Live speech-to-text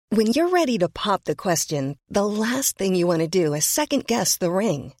When you're ready to pop the question, the last thing you want to do is second-guess the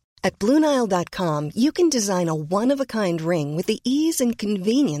ring. At BlueNile.com, you can design a one-of-a-kind ring with the ease and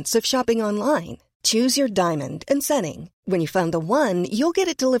convenience of shopping online. Choose your diamond and setting. When you find the one, you'll get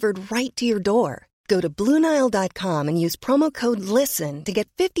it delivered right to your door. Go to BlueNile.com and use promo code LISTEN to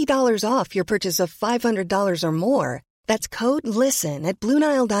get $50 off your purchase of $500 or more. That's code LISTEN at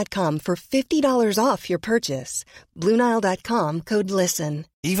BlueNile.com for $50 off your purchase. BlueNile.com, code LISTEN.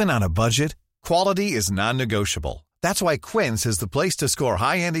 Even on a budget, quality is non-negotiable. That's why Quince is the place to score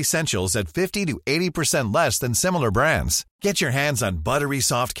high-end essentials at 50 to 80% less than similar brands. Get your hands on buttery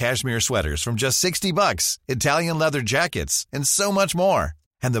soft cashmere sweaters from just $60, Italian leather jackets, and so much more.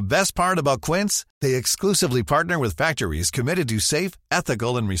 And the best part about Quince, they exclusively partner with factories committed to safe,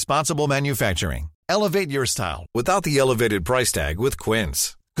 ethical, and responsible manufacturing. Elevate your style without the elevated price tag with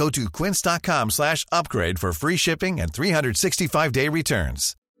Quince. Go to quince.com/upgrade for free shipping and 365-day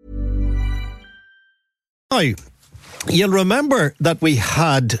returns. Hi. You'll remember that we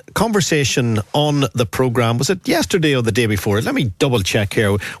had conversation on the programme, was it yesterday or the day before? Let me double check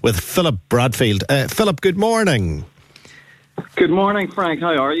here with Philip Bradfield. Philip, good morning. Good morning, Frank.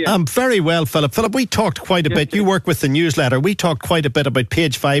 How are you? I'm very well, Philip. Philip, we talked quite a bit. You work with the newsletter. We talked quite a bit about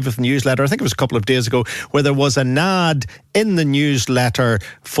page 5 of the newsletter. I think it was a couple of days ago, where there was an ad in the newsletter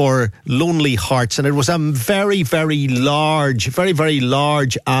for Lonely Hearts, and it was a very, very large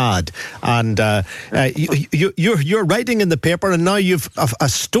ad. And you're writing in the paper, and now you've a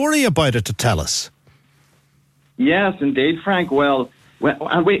story about it to tell us. Yes, indeed, Frank. Well,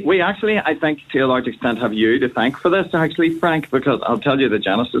 we actually, I think, to a large extent, have you to thank for this, actually, Frank, because I'll tell you the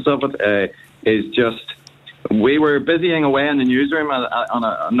genesis of it is just, we were busying away in the newsroom on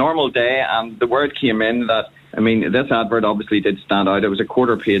a normal day, and the word came in that, I mean, this advert obviously did stand out. It was a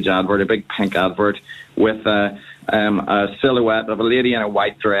quarter-page advert, a big pink advert with a silhouette of a lady in a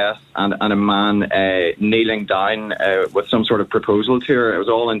white dress and a man kneeling down with some sort of proposal to her. It was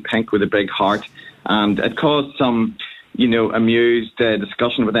all in pink with a big heart, and it caused some amused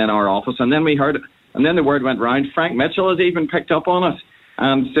discussion within our office. And then the word went round, Frank Mitchell has even picked up on it.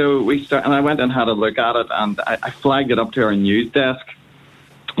 And so and I went and had a look at it, and I flagged it up to our news desk.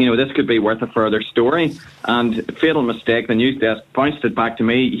 This could be worth a further story. And fatal mistake, the news desk bounced it back to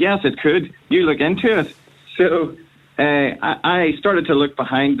me. Yes, it could. You look into it. So I started to look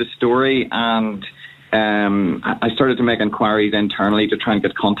behind the story, and I started to make inquiries internally to try and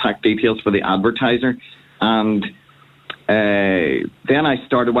get contact details for the advertiser. And then I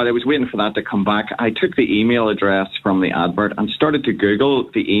started, while I was waiting for that to come back, I took the email address from the advert and started to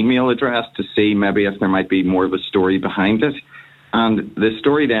Google the email address to see maybe if there might be more of a story behind it. And the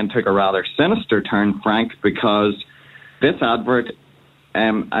story then took a rather sinister turn, Frank, because this advert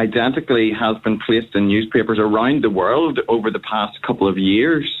identically has been placed in newspapers around the world over the past couple of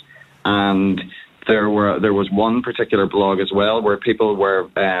years. And there was one particular blog as well where people were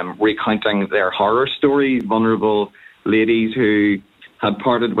recounting their horror story, vulnerable ladies who had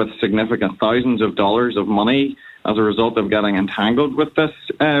parted with significant thousands of dollars of money as a result of getting entangled with this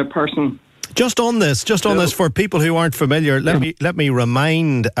person. Just on this, for people who aren't familiar, let me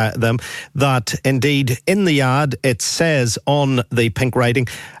remind them that indeed in the ad it says on the pink writing,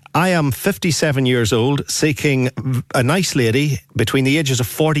 I am 57 years old, seeking a nice lady between the ages of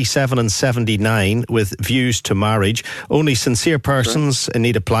 47 and 79 with views to marriage. Only sincere persons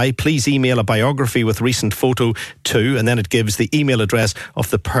need apply. Please email a biography with recent photo to, and then it gives the email address of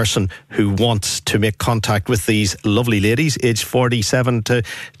the person who wants to make contact with these lovely ladies, aged 47 to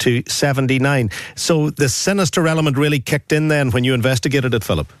 79. So the sinister element really kicked in then when you investigated it,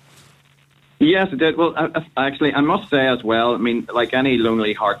 Philip? Yes, it did. Well, actually, I must say as well, I mean, like any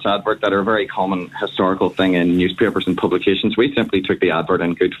Lonely Hearts advert that are a very common historical thing in newspapers and publications, we simply took the advert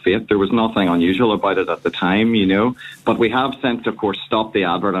in good faith. There was nothing unusual about it at the time, but we have since, of course, stopped the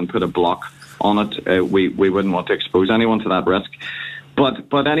advert and put a block on it. We wouldn't want to expose anyone to that risk.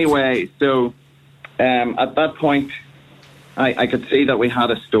 But anyway, so at that point, I could see that we had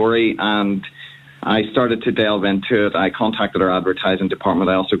a story, and I started to delve into it. I contacted our advertising department.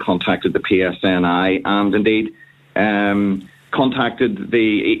 I also contacted the PSNI, and indeed emailed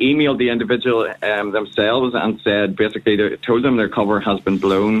the individual themselves and said, basically, told them their cover has been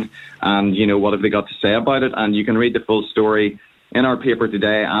blown, and what have they got to say about it? And you can read the full story in our paper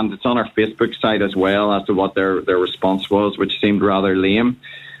today, and it's on our Facebook site as well as to what their response was, which seemed rather lame.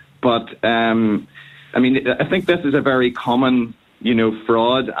 But I think this is a very common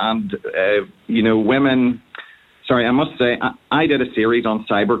fraud, and women. Sorry, I must say, I did a series on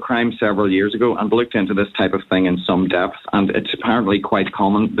cybercrime several years ago and looked into this type of thing in some depth, and it's apparently quite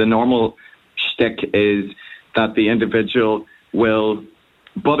common. The normal shtick is that the individual will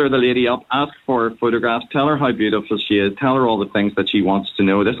butter the lady up, ask for photographs, tell her how beautiful she is, tell her all the things that she wants to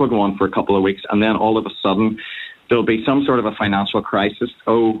know. This will go on for a couple of weeks, and then all of a sudden there'll be some sort of a financial crisis.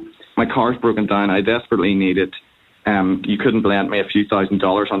 Oh, my car's broken down, I desperately need it. You couldn't lend me a few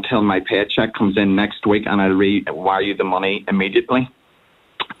 $1,000s until my paycheck comes in next week, and I'll wire you the money immediately.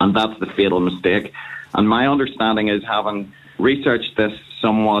 And that's the fatal mistake. And my understanding is, having researched this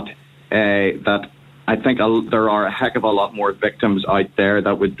somewhat, that I think there are a heck of a lot more victims out there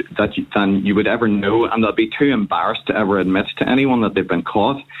than you would ever know, and they'll be too embarrassed to ever admit to anyone that they've been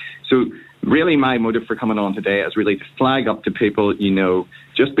caught. So really my motive for coming on today is really to flag up to people,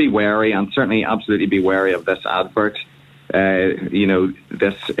 just be wary, and certainly absolutely be wary of this advert.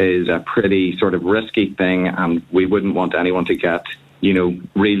 This is a pretty sort of risky thing, and we wouldn't want anyone to get,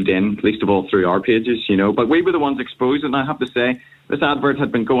 reeled in, least of all through our pages, But we were the ones exposed, and I have to say, this advert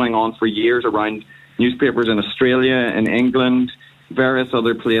had been going on for years around newspapers in Australia, in England, various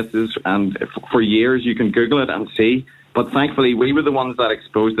other places, and for years you can Google it and see. But thankfully, we were the ones that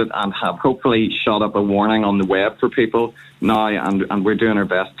exposed it and have hopefully shot up a warning on the web for people now, and we're doing our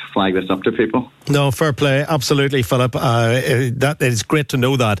best to flag this up to people. No, fair play. Absolutely, Philip. That it's great to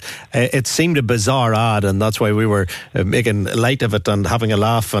know that. It seemed a bizarre ad, and that's why we were making light of it and having a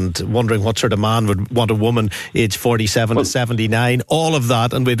laugh and wondering what sort of man would want a woman aged 47 to 79, all of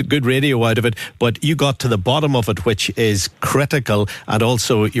that, and we had good radio out of it. But you got to the bottom of it, which is critical, and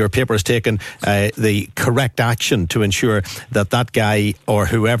also your paper has taken the correct action to ensure that guy or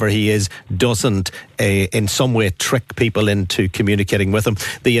whoever he is doesn't in some way trick people into communicating with him.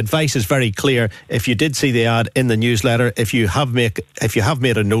 The advice is very clear. If you did see the ad in the newsletter, if you have made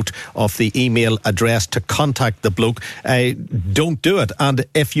a note of the email address to contact the bloke, don't do it. And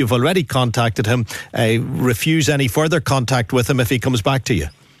if you've already contacted him, refuse any further contact with him if he comes back to you.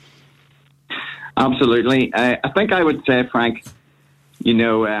 Absolutely. I think I would say, Frank,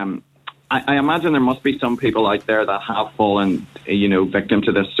 I imagine there must be some people out there that have fallen, victim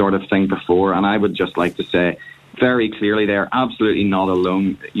to this sort of thing before. And I would just like to say very clearly, they're absolutely not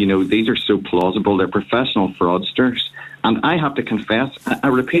alone. These are so plausible. They're professional fraudsters. And I have to confess, I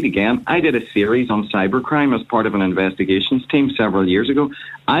repeat again, I did a series on cybercrime as part of an investigations team several years ago.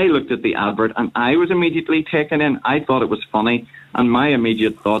 I looked at the advert and I was immediately taken in. I thought it was funny. And my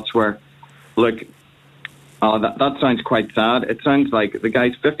immediate thoughts were, look, that sounds quite sad. It sounds like the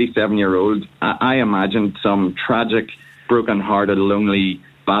guy's 57-year-old. I imagined some tragic, broken-hearted, lonely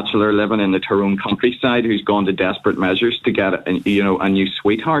bachelor living in the Tyrone countryside who's gone to desperate measures to get a new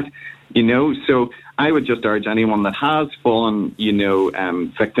sweetheart. So I would just urge anyone that has fallen,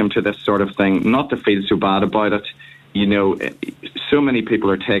 victim to this sort of thing, not to feel so bad about it. So many people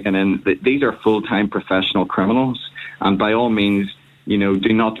are taken in. These are full-time professional criminals, and by all means,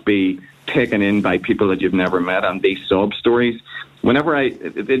 do not be taken in by people that you've never met and these sob stories.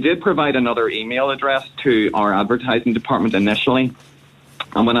 They did provide another email address to our advertising department initially,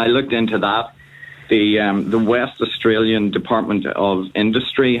 and when I looked into that, the West Australian Department of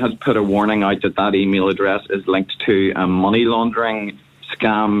Industry has put a warning out that email address is linked to a money laundering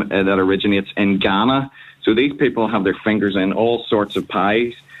scam that originates in Ghana. So these people have their fingers in all sorts of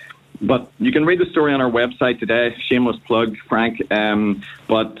pies. But you can read the story on our website today. Shameless plug, Frank.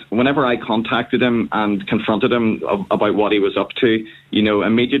 But whenever I contacted him and confronted him about what he was up to,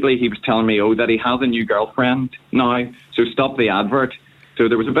 immediately he was telling me, that he has a new girlfriend now. So stop the advert. So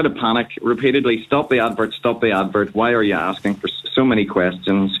there was a bit of panic. Repeatedly, stop the advert. Why are you asking for so many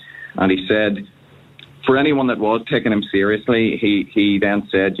questions? And he said, for anyone that was taking him seriously, he then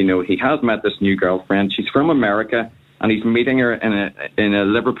said, he has met this new girlfriend. She's from America. And he's meeting her in a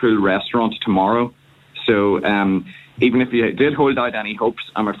Liverpool restaurant tomorrow. So even if you did hold out any hopes,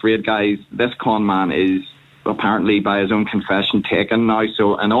 I'm afraid, guys, this con man is apparently, by his own confession, taken now.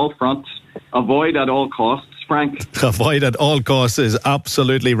 So on all fronts, avoid at all costs, Frank. Avoid at all costs is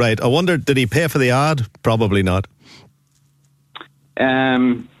absolutely right. I wonder, did he pay for the ad? Probably not.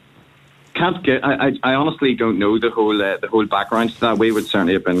 I honestly don't know the whole background to that. We would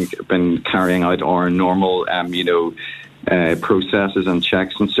certainly have been carrying out our normal, processes and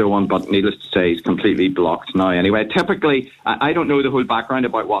checks and so on. But needless to say, he's completely blocked now. Anyway, typically, I don't know the whole background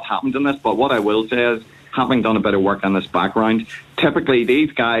about what happened in this. But what I will say is, having done a bit of work on this background, typically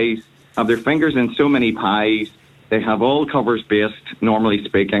these guys have their fingers in so many pies. They have all covers based, normally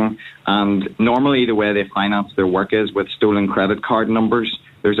speaking, and normally the way they finance their work is with stolen credit card numbers.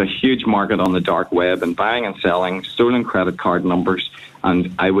 There's a huge market on the dark web and buying and selling stolen credit card numbers,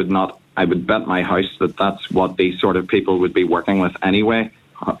 and I would bet my house that that's what these sort of people would be working with anyway.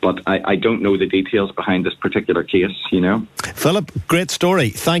 But I don't know the details behind this particular case, Philip, great story.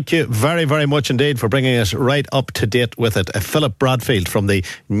 Thank you very, very much indeed for bringing us right up to date with it. Philip Bradfield from the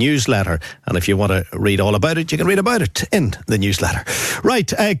newsletter. And if you want to read all about it, you can read about it in the newsletter.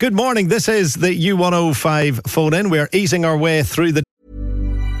 Right, good morning. This is the U105 phone in. We're easing our way through the...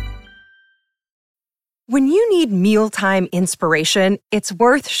 When you need mealtime inspiration, it's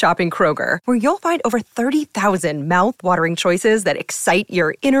worth shopping Kroger, where you'll find over 30,000 mouth-watering choices that excite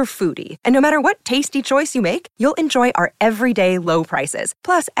your inner foodie. And no matter what tasty choice you make, you'll enjoy our everyday low prices,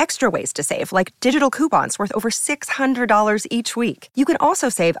 plus extra ways to save, like digital coupons worth over $600 each week. You can also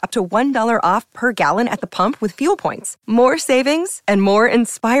save up to $1 off per gallon at the pump with fuel points. More savings and more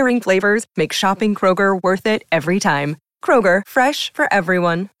inspiring flavors make shopping Kroger worth it every time. Kroger, fresh for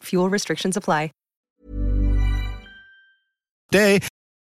everyone. Fuel restrictions apply. Day